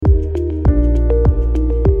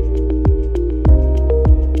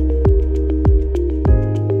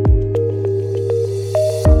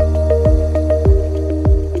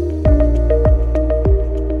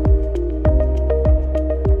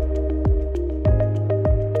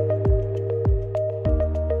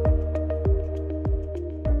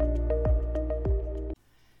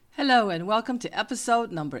Hello and welcome to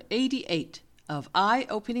episode number 88 of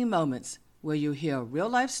Eye-Opening Moments, where you hear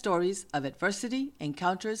real-life stories of adversity,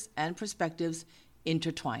 encounters, and perspectives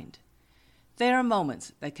intertwined. They are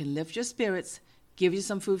moments that can lift your spirits, give you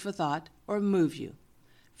some food for thought, or move you.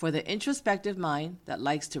 For the introspective mind that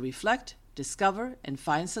likes to reflect, discover, and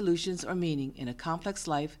find solutions or meaning in a complex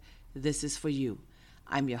life, this is for you.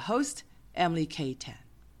 I'm your host, Emily K. Tan.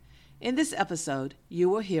 In this episode, you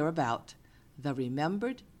will hear about the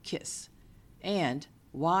remembered kiss and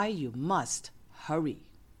why you must hurry.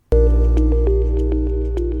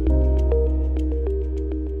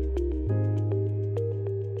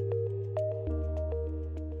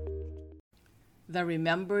 The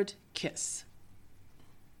remembered kiss.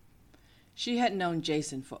 She had known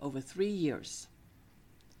Jason for over 3 years.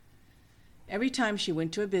 Every time she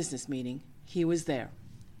went to a business meeting, he was there.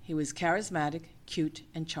 He was charismatic, cute,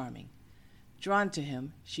 and charming. Drawn to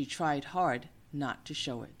him, she tried hard not to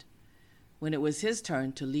show it. When it was his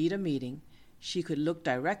turn to lead a meeting, she could look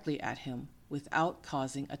directly at him without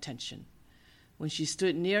causing attention. When she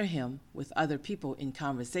stood near him with other people in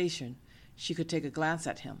conversation, she could take a glance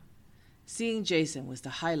at him. Seeing Jason was the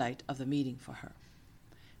highlight of the meeting for her.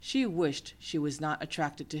 She wished she was not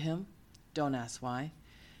attracted to him. Don't ask why.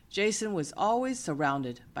 Jason was always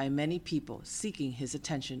surrounded by many people seeking his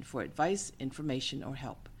attention for advice, information, or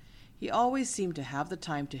help. He always seemed to have the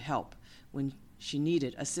time to help when she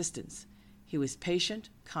needed assistance. He was patient,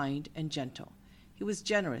 kind, and gentle. He was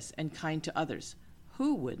generous and kind to others.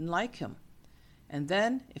 Who wouldn't like him? And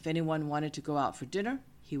then, if anyone wanted to go out for dinner,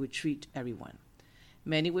 he would treat everyone.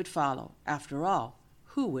 Many would follow. After all,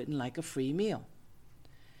 who wouldn't like a free meal?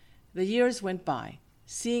 The years went by,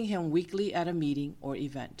 seeing him weekly at a meeting or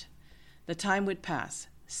event. The time would pass,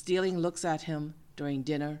 stealing looks at him during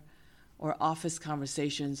dinner or office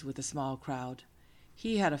conversations with a small crowd.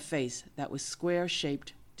 He had a face that was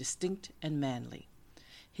square-shaped, distinct, and manly.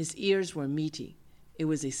 His ears were meaty. It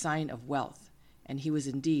was a sign of wealth, and he was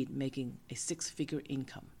indeed making a 6-figure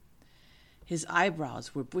income. His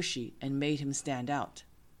eyebrows were bushy and made him stand out.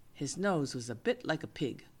 His nose was a bit like a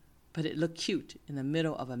pig, but it looked cute in the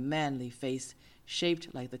middle of a manly face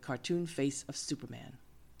shaped like the cartoon face of Superman.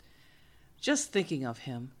 Just thinking of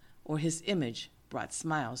him or his image brought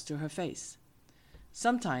smiles to her face.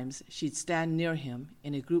 Sometimes she'd stand near him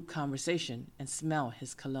in a group conversation and smell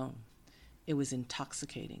his cologne. It was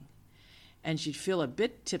intoxicating. And she'd feel a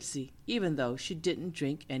bit tipsy even though she didn't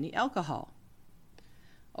drink any alcohol.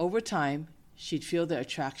 Over time, she'd feel the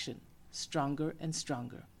attraction stronger and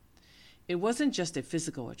stronger. It wasn't just a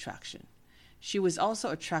physical attraction. She was also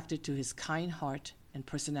attracted to his kind heart and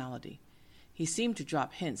personality. He seemed to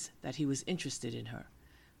drop hints that he was interested in her,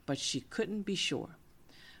 but she couldn't be sure.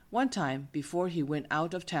 One time, before he went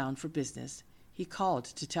out of town for business, he called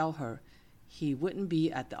to tell her he wouldn't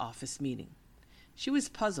be at the office meeting. She was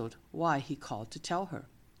puzzled why he called to tell her.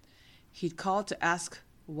 He'd called to ask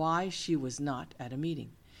why she was not at a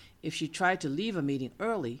meeting. If she tried to leave a meeting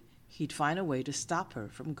early, he'd find a way to stop her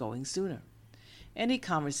from going sooner. Any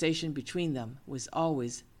conversation between them was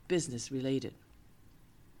always business-related.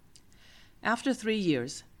 After 3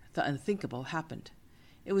 years, the unthinkable happened.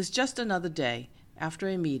 It was just another day after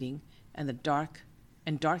a meeting and dark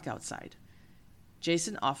outside.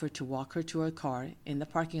 Jason offered to walk her to her car in the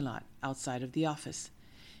parking lot outside of the office.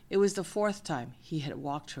 It was the 4th time he had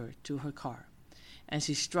walked her to her car, and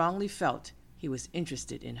she strongly felt he was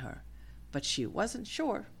interested in her, but she wasn't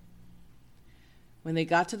sure. When they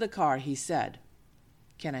got to the car, he said,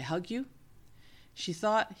 "Can I hug you?" She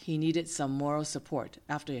thought he needed some moral support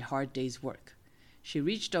after a hard day's work. She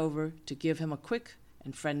reached over to give him a quick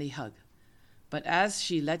and friendly hug. But as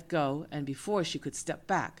she let go and before she could step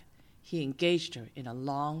back, he engaged her in a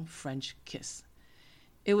long French kiss.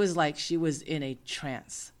 It was like she was in a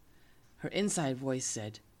trance. Her inside voice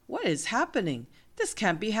said, "What is happening? This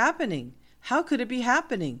can't be happening. How could it be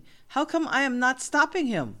happening? How come I am not stopping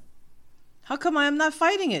him? How come I am not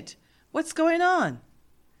fighting it? What's going on?"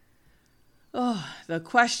 Oh, the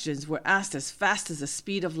questions were asked as fast as the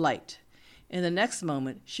speed of light. In the next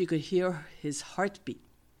moment, she could hear his heartbeat.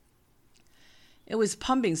 It was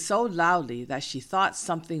pumping so loudly that she thought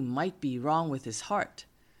something might be wrong with his heart.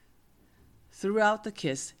 Throughout the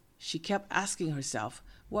kiss, she kept asking herself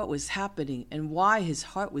what was happening and why his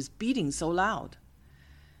heart was beating so loud.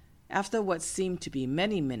 After what seemed to be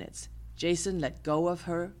many minutes, Jason let go of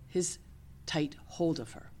his tight hold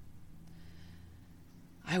of her.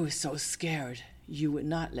 "I was so scared you would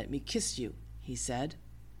not let me kiss you," he said.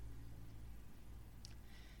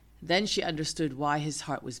 Then she understood why his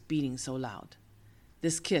heart was beating so loud.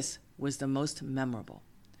 This kiss was the most memorable.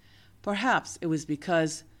 Perhaps it was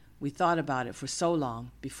because we thought about it for so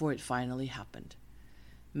long before it finally happened.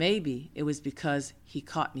 Maybe it was because he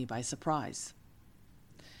caught me by surprise.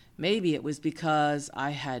 Maybe it was because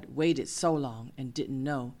I had waited so long and didn't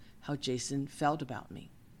know how Jason felt about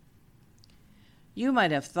me. You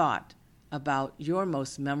might have thought about your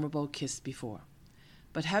most memorable kiss before,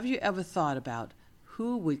 but have you ever thought about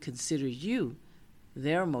who would consider you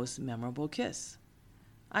their most memorable kiss?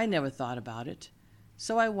 I never thought about it,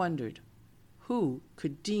 so I wondered, who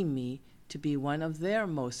could deem me to be one of their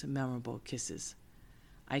most memorable kisses?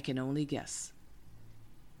 I can only guess.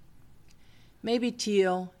 Maybe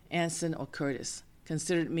Teal, Anson, or Curtis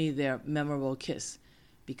considered me their memorable kiss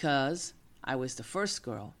because I was the first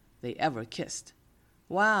girl they ever kissed.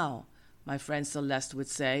 Wow, my friend Celeste would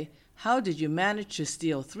say, how did you manage to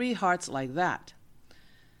steal 3 hearts like that?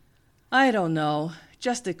 I don't know,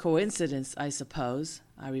 just a coincidence, I suppose,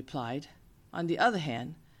 I replied. On the other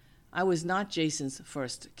hand, I was not Jason's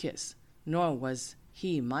first kiss, nor was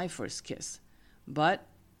he my first kiss, but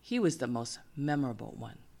he was the most memorable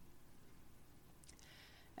one.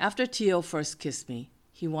 After Teal first kissed me,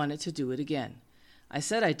 he wanted to do it again. I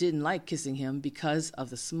said I didn't like kissing him because of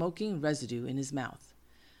the smoking residue in his mouth.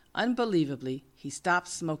 Unbelievably, he stopped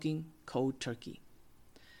smoking cold turkey.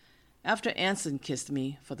 After Anson kissed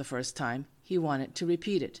me for the first time, he wanted to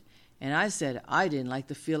repeat it, and I said I didn't like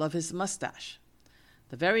the feel of his mustache.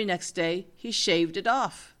 The very next day, he shaved it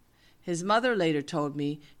off. His mother later told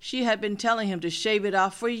me she had been telling him to shave it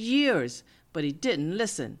off for years, but he didn't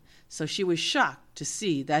listen, so she was shocked to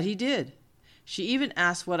see that he did. She even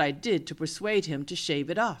asked what I did to persuade him to shave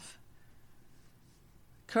it off.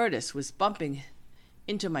 Curtis was bumping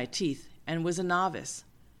into my teeth and was a novice.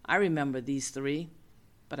 I remember these 3,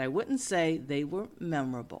 but I wouldn't say they were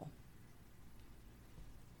memorable.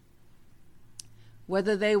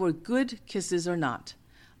 Whether they were good kisses or not,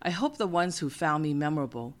 I hope the ones who found me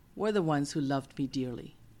memorable were the ones who loved me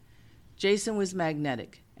dearly. Jason was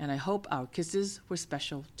magnetic, and I hope our kisses were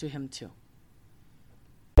special to him too.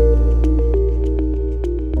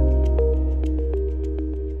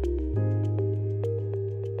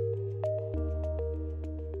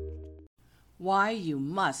 Why you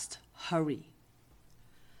must hurry.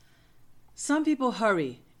 Some people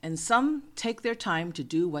hurry, and some take their time to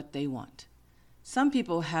do what they want. Some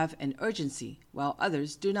people have an urgency, while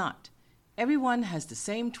others do not. Everyone has the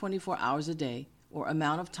same 24 hours a day or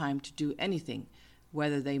amount of time to do anything,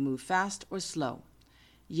 whether they move fast or slow.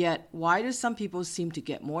 Yet, why do some people seem to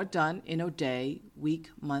get more done in a day, week,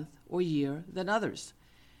 month, or year than others?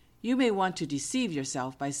 You may want to deceive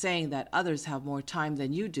yourself by saying that others have more time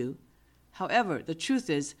than you do. However, the truth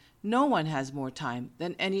is, no one has more time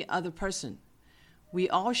than any other person. We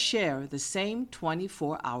all share the same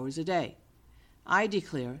 24 hours a day. I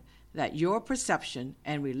declare that your perception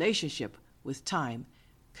and relationship with time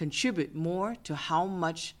contribute more to how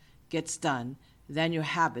much gets done than your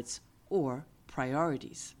habits or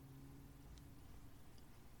priorities.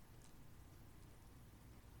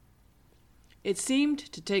 It seemed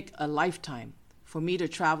to take a lifetime for me to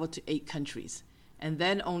travel to 8 countries, and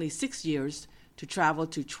then only 6 years to travel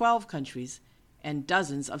to 12 countries and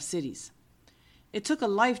dozens of cities. It took a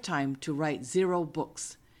lifetime to write 0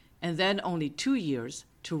 books, and then only 2 years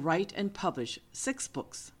to write and publish 6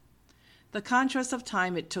 books. The contrast of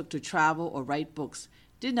time it took to travel or write books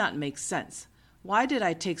did not make sense. Why did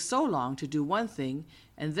I take so long to do one thing,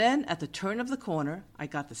 and then at the turn of the corner, I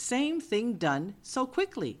got the same thing done so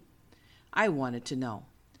quickly? I wanted to know.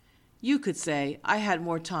 You could say I had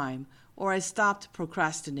more time, or I stopped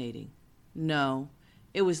procrastinating. No,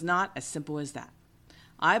 it was not as simple as that.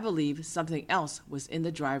 I believe something else was in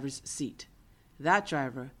the driver's seat. That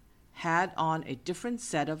driver had on a different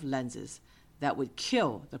set of lenses that would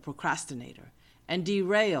kill the procrastinator and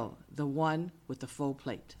derail the one with the full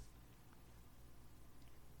plate.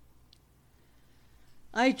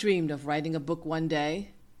 I dreamed of writing a book one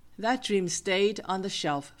day. That dream stayed on the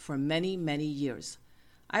shelf for many, many years.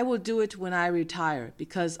 I will do it when I retire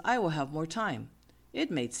because I will have more time.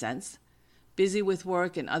 It made sense. Busy with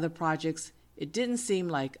work and other projects, it didn't seem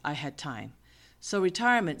like I had time. So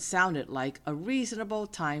retirement sounded like a reasonable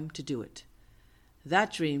time to do it.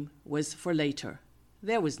 That dream was for later.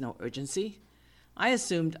 There was no urgency. I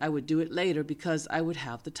assumed I would do it later because I would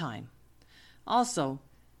have the time. Also,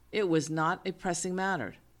 it was not a pressing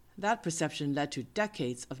matter. That perception led to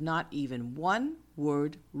decades of not even one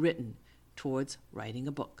word written towards writing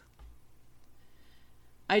a book.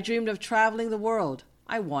 I dreamed of traveling the world.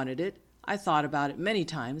 I wanted it. I thought about it many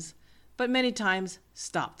times, but many times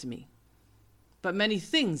stopped me. But many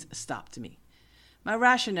things stopped me. My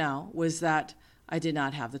rationale was that I did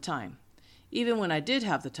not have the time. Even when I did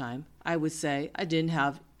have the time, I would say I didn't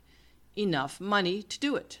have enough money to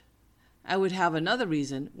do it. I would have another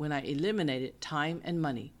reason when I eliminated time and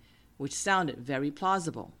money, which sounded very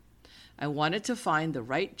plausible. I wanted to find the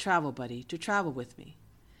right travel buddy to travel with me.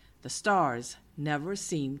 The stars never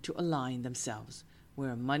seemed to align themselves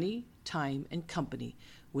where money, time, and company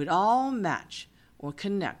would all match or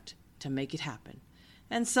connect to make it happen.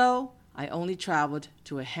 And so I only traveled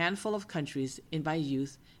to a handful of countries in my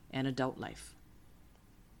youth and adult life.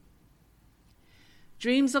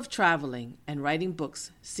 Dreams of traveling and writing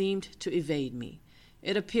books seemed to evade me.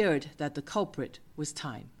 It appeared that the culprit was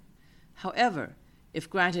time. However, if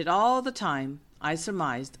granted all the time, I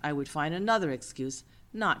surmised I would find another excuse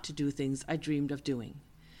not to do things I dreamed of doing.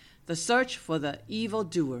 The search for the evil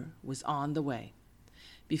doer was on the way.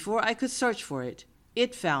 Before I could search for it,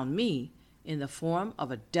 it found me in the form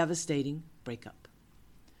of a devastating breakup.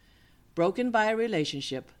 Broken by a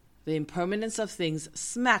relationship, the impermanence of things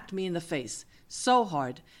smacked me in the face so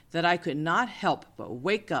hard that I could not help but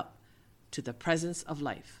wake up to the presence of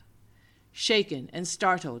life. Shaken and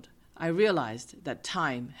startled, I realized that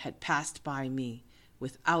time had passed by me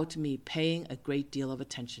without me paying a great deal of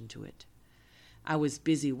attention to it. I was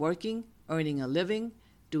busy working, earning a living,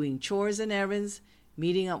 doing chores and errands,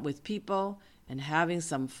 meeting up with people, and having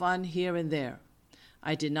some fun here and there.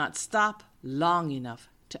 I did not stop long enough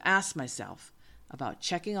to ask myself about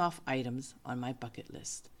checking off items on my bucket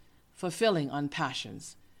list, fulfilling on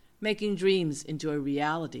passions, making dreams into a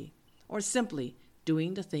reality, or simply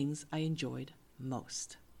doing the things I enjoyed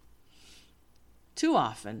most. Too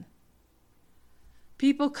often,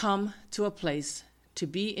 people come to a place to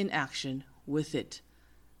be in action with it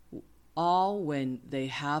all when they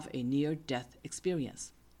have a near-death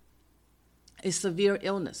experience, a severe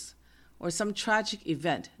illness, or some tragic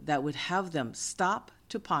event that would have them stop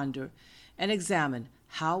to ponder and examine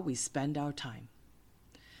how we spend our time.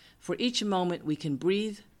 For each moment we can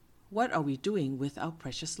breathe, what are we doing with our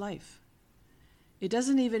precious life? It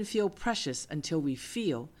doesn't even feel precious until we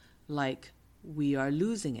feel like we are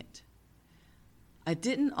losing it. I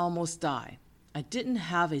didn't almost die. I didn't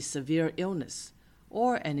have a severe illness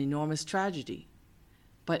or an enormous tragedy.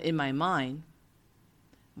 But in my mind,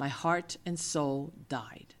 my heart and soul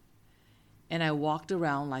died, and I walked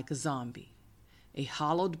around like a zombie, a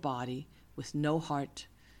hollowed body with no heart,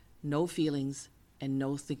 no feelings, and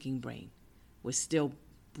no thinking brain, was still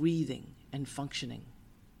breathing and functioning.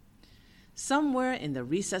 Somewhere in the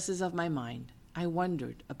recesses of my mind, I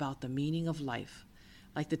wondered about the meaning of life,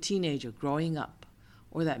 like the teenager growing up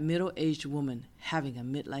or that middle-aged woman having a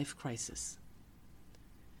midlife crisis.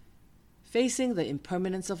 Facing the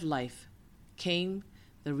impermanence of life came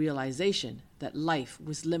the realization that life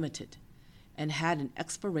was limited and had an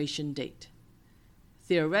expiration date.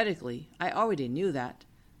 Theoretically, I already knew that,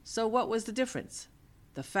 so what was the difference?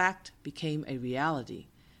 The fact became a reality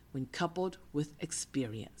when coupled with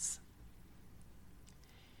experience.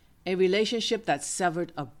 A relationship that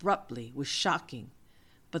severed abruptly was shocking,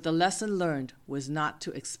 but the lesson learned was not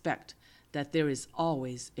to expect that there is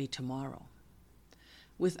always a tomorrow.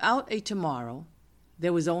 Without a tomorrow,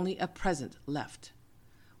 there was only a present left.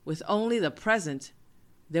 With only the present,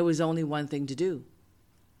 there was only one thing to do: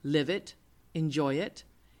 live it, enjoy it,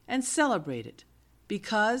 and celebrate it,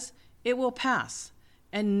 because it will pass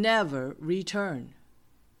and never return.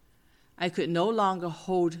 I could no longer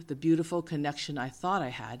hold the beautiful connection I thought I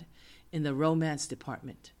had in the romance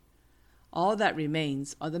department. All that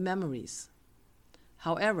remains are the memories.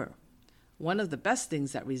 However, one of the best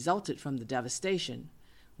things that resulted from the devastation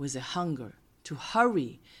was a hunger to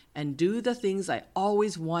hurry and do the things I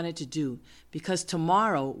always wanted to do because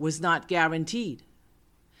tomorrow was not guaranteed.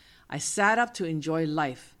 I sat up to enjoy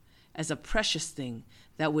life as a precious thing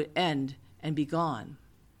that would end and be gone.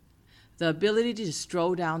 The ability to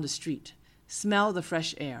stroll down the street, smell the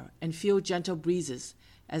fresh air, and feel gentle breezes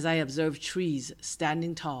as I observed trees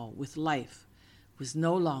standing tall with life was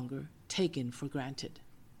no longer taken for granted.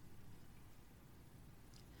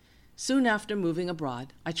 Soon after moving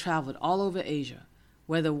abroad, I traveled all over Asia.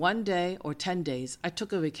 Whether 1 day or 10 days, I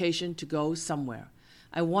took a vacation to go somewhere.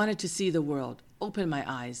 I wanted to see the world, open my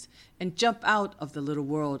eyes, and jump out of the little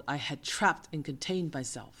world I had trapped and contained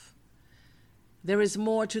myself. There is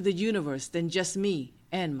more to the universe than just me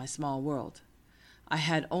and my small world. I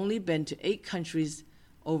had only been to 8 countries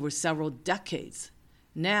over several decades.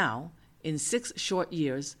 Now, in 6 short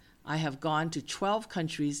years, I have gone to 12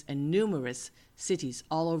 countries and numerous cities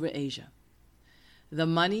all over Asia. The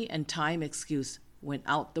money and time excuse went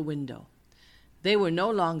out the window. They were no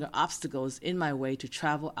longer obstacles in my way to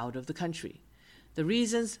travel out of the country. The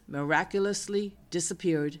reasons miraculously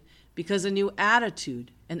disappeared because a new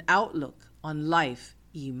attitude and outlook on life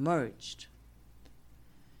emerged.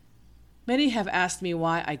 Many have asked me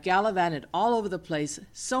why I gallivanted all over the place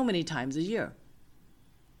so many times a year.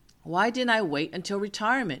 Why didn't I wait until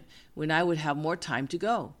retirement when I would have more time to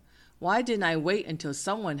go? Why didn't I wait until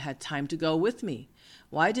someone had time to go with me?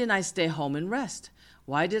 Why didn't I stay home and rest?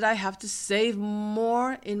 Why did I have to save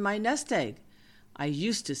more in my nest egg? I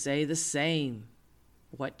used to say the same.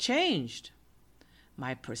 What changed?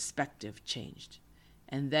 My perspective changed.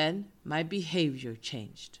 And then my behavior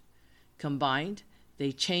changed. Combined,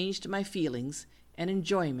 they changed my feelings and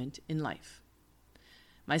enjoyment in life.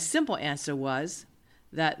 My simple answer was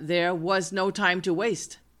that there was no time to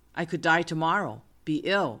waste. I could die tomorrow, be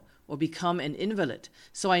ill, or become an invalid,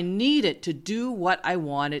 so I needed to do what I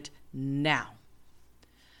wanted now.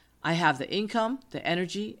 I have the income, the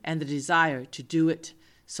energy, and the desire to do it,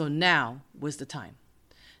 so now was the time.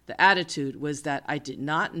 The attitude was that I did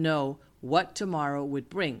not know what tomorrow would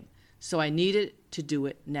bring, so I needed to do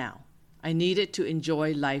it now. I needed to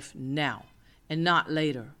enjoy life now and not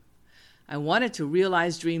later. I wanted to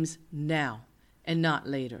realize dreams now and not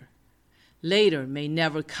later. Later may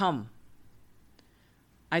never come.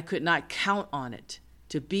 I could not count on it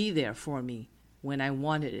to be there for me when I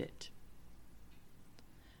wanted it.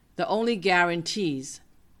 The only guarantees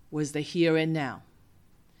was the here and now.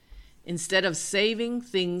 Instead of saving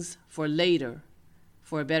things for later,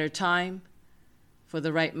 for a better time, for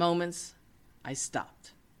the right moments, I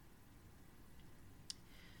stopped.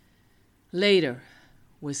 Later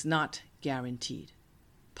was not guaranteed.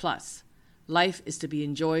 Plus, life is to be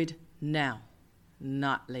enjoyed now,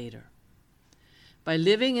 not later. By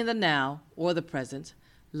living in the now or the present,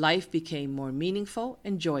 life became more meaningful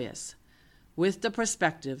and joyous, with the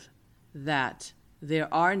perspective that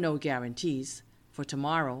there are no guarantees for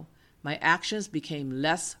tomorrow. My actions became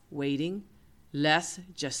less waiting, less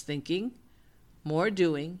just thinking, more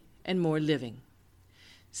doing, and more living.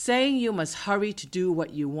 Saying you must hurry to do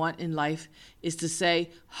what you want in life is to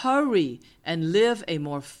say, hurry and live a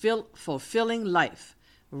more fulfilling life,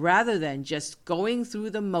 rather than just going through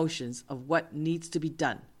the motions of what needs to be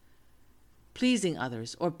done, pleasing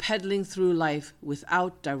others, or pedaling through life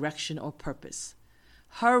without direction or purpose.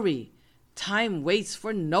 Hurry. Time waits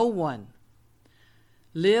for no one.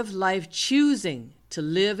 Live life choosing to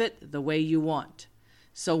live it the way you want.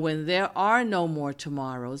 So when there are no more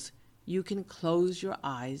tomorrows, you can close your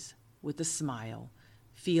eyes with a smile,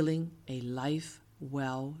 feeling a life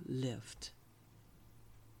well lived.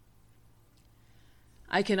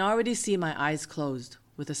 I can already see my eyes closed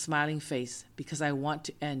with a smiling face because I want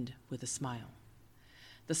to end with a smile.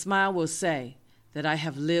 The smile will say that I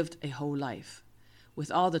have lived a whole life.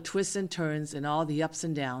 With all the twists and turns and all the ups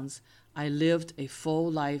and downs, I lived a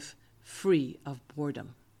full life free of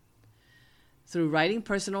boredom. Through writing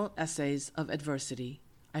personal essays of adversity,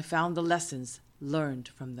 I found the lessons learned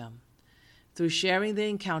from them. Through sharing the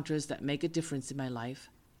encounters that make a difference in my life,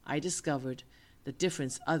 I discovered the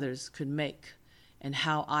difference others could make and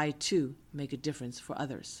how I, too, make a difference for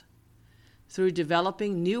others. Through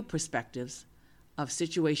developing new perspectives of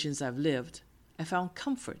situations I've lived, I found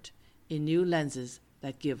comfort in new lenses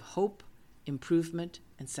that give hope, improvement,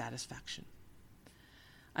 and satisfaction.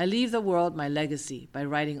 I leave the world my legacy by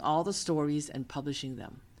writing all the stories and publishing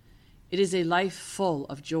them. It is a life full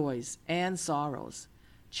of joys and sorrows,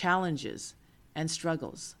 challenges and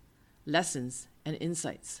struggles, lessons and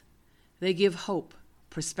insights. They give hope,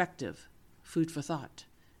 perspective, food for thought,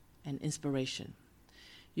 and inspiration.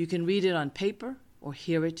 You can read it on paper or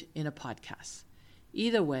hear it in a podcast.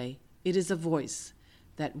 Either way, it is a voice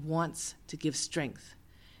that wants to give strength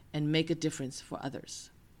and make a difference for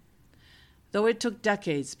others. Though it took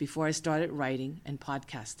decades before I started writing and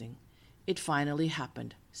podcasting, it finally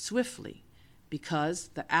happened swiftly because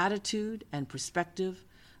the attitude and perspective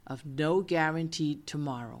of no guaranteed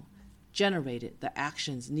tomorrow generated the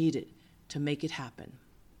actions needed to make it happen.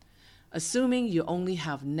 Assuming you only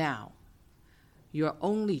have now, your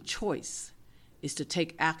only choice is to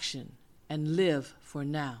take action and live for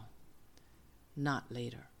now, not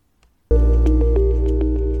later.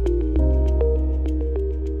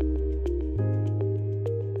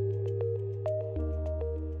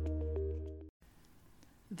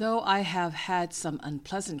 Though I have had some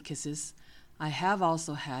unpleasant kisses, I have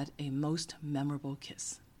also had a most memorable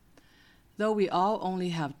kiss. Though we all only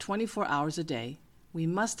have 24 hours a day, we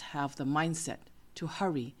must have the mindset to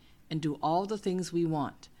hurry and do all the things we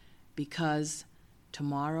want because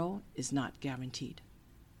tomorrow is not guaranteed.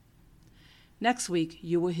 Next week,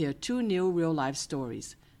 you will hear 2 new real-life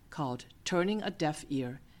stories called Turning a Deaf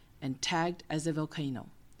Ear and Tagged as a Volcano.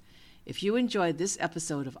 If you enjoyed this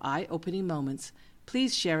episode of Eye-Opening Moments,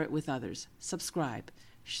 please share it with others, subscribe,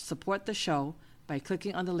 support the show by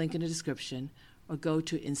clicking on the link in the description, or go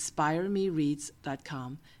to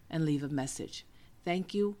inspiremereads.com and leave a message.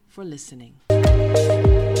 Thank you for listening.